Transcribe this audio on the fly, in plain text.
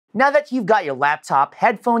Now that you've got your laptop,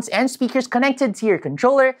 headphones, and speakers connected to your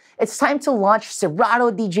controller, it's time to launch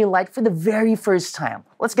Serato DJ Lite for the very first time.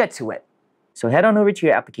 Let's get to it. So head on over to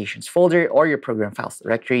your applications folder or your program files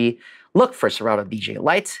directory, look for Serato DJ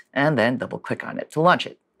Lite, and then double click on it to launch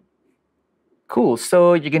it. Cool,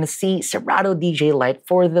 so you're gonna see Serato DJ Lite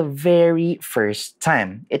for the very first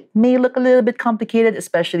time. It may look a little bit complicated,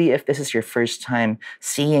 especially if this is your first time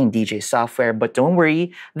seeing DJ software, but don't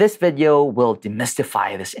worry, this video will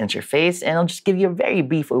demystify this interface and I'll just give you a very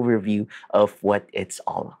brief overview of what it's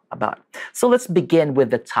all about. So let's begin with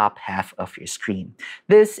the top half of your screen.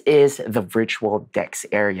 This is the virtual decks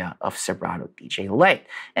area of Serato DJ Lite.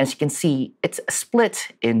 As you can see, it's split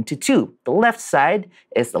into two. The left side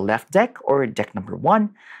is the left deck or deck number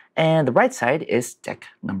 1, and the right side is deck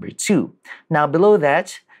number 2. Now below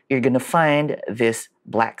that, you're gonna find this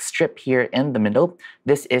black strip here in the middle.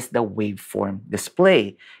 This is the waveform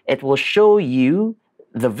display. It will show you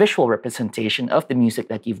the visual representation of the music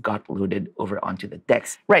that you've got loaded over onto the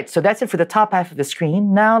decks. Right, so that's it for the top half of the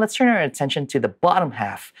screen. Now let's turn our attention to the bottom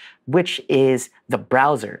half, which is the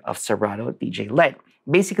browser of Serato DJ Lite.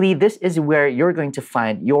 Basically, this is where you're going to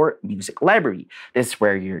find your music library. This is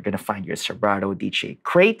where you're going to find your Serato DJ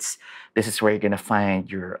crates. This is where you're going to find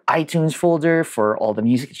your iTunes folder for all the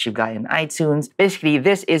music that you've got in iTunes. Basically,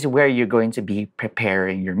 this is where you're going to be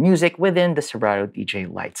preparing your music within the Serato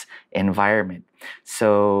DJ Lite environment.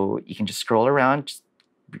 So you can just scroll around, just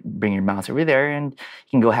bring your mouse over there, and you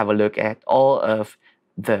can go have a look at all of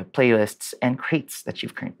the playlists and crates that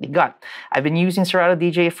you've currently got. I've been using Serato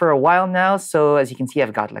DJ for a while now, so as you can see,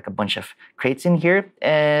 I've got like a bunch of crates in here.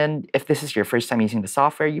 And if this is your first time using the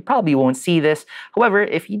software, you probably won't see this. However,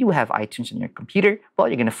 if you do have iTunes on your computer, well,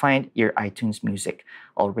 you're gonna find your iTunes music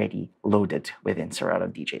already loaded within Serato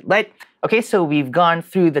DJ Lite. Okay, so we've gone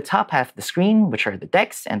through the top half of the screen, which are the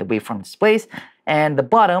decks and the waveform displays, and the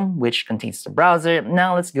bottom, which contains the browser.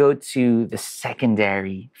 Now let's go to the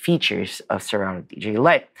secondary features of Serato DJ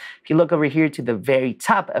Lite. If you look over here to the very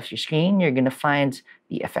top of your screen, you're gonna find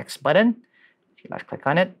the effects button. If you left click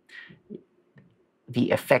on it,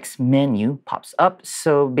 the effects menu pops up.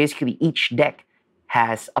 So basically each deck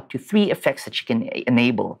has up to 3 effects that you can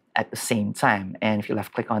enable at the same time. And if you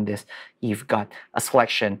left click on this, you've got a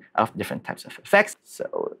selection of different types of effects.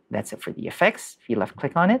 So that's it for the effects. If you left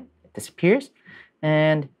click on it, it disappears.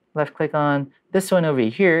 And left click on this one over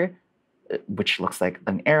here, which looks like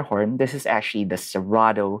an air horn. This is actually the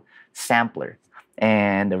Serato sampler.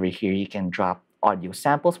 And over here, you can drop audio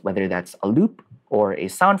samples, whether that's a loop or a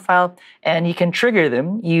sound file, and you can trigger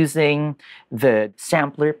them using the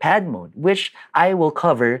sampler pad mode, which I will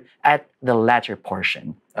cover at the latter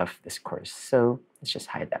portion of this course. So let's just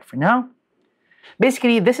hide that for now.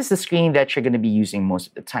 Basically, this is the screen that you're gonna be using most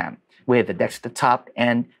of the time, with the decks at the top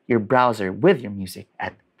and your browser with your music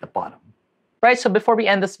at the bottom. Right, so before we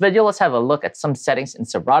end this video, let's have a look at some settings in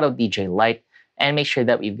Serato DJ Lite and make sure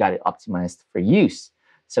that we've got it optimized for use.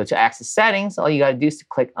 So to access settings, all you gotta do is to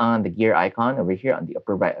click on the gear icon over here on the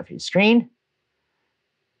upper right of your screen.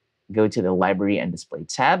 Go to the Library and Display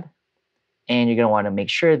tab, and you're gonna wanna make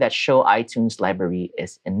sure that Show iTunes Library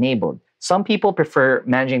is enabled. Some people prefer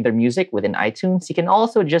managing their music within iTunes. You can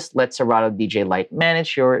also just let Serato DJ Lite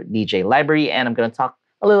manage your DJ library, and I'm gonna talk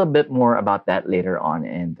a little bit more about that later on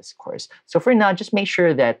in this course. So for now, just make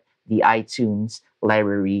sure that the iTunes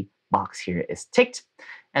library box here is ticked.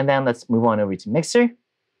 And then let's move on over to Mixer.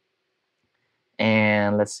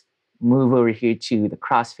 And let's move over here to the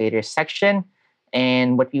crossfader section.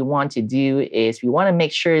 And what we want to do is we want to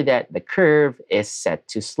make sure that the curve is set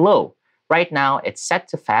to slow. Right now, it's set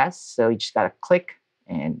to fast, so you just got to click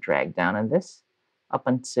and drag down on this up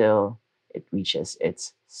until it reaches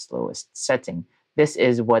its slowest setting. This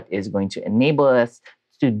is what is going to enable us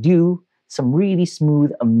to do some really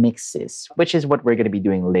smooth mixes, which is what we're going to be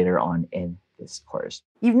doing later on in this course.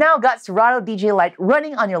 You've now got Serato DJ Lite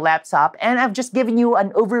running on your laptop, and I've just given you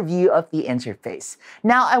an overview of the interface.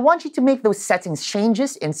 Now, I want you to make those settings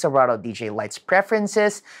changes in Serato DJ Lite's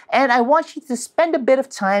preferences, and I want you to spend a bit of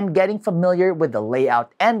time getting familiar with the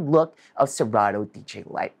layout and look of Serato DJ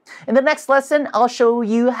Lite. In the next lesson, I'll show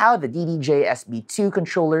you how the DDJ-SB2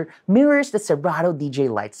 controller mirrors the Serato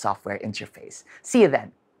DJ Lite software interface. See you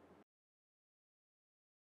then.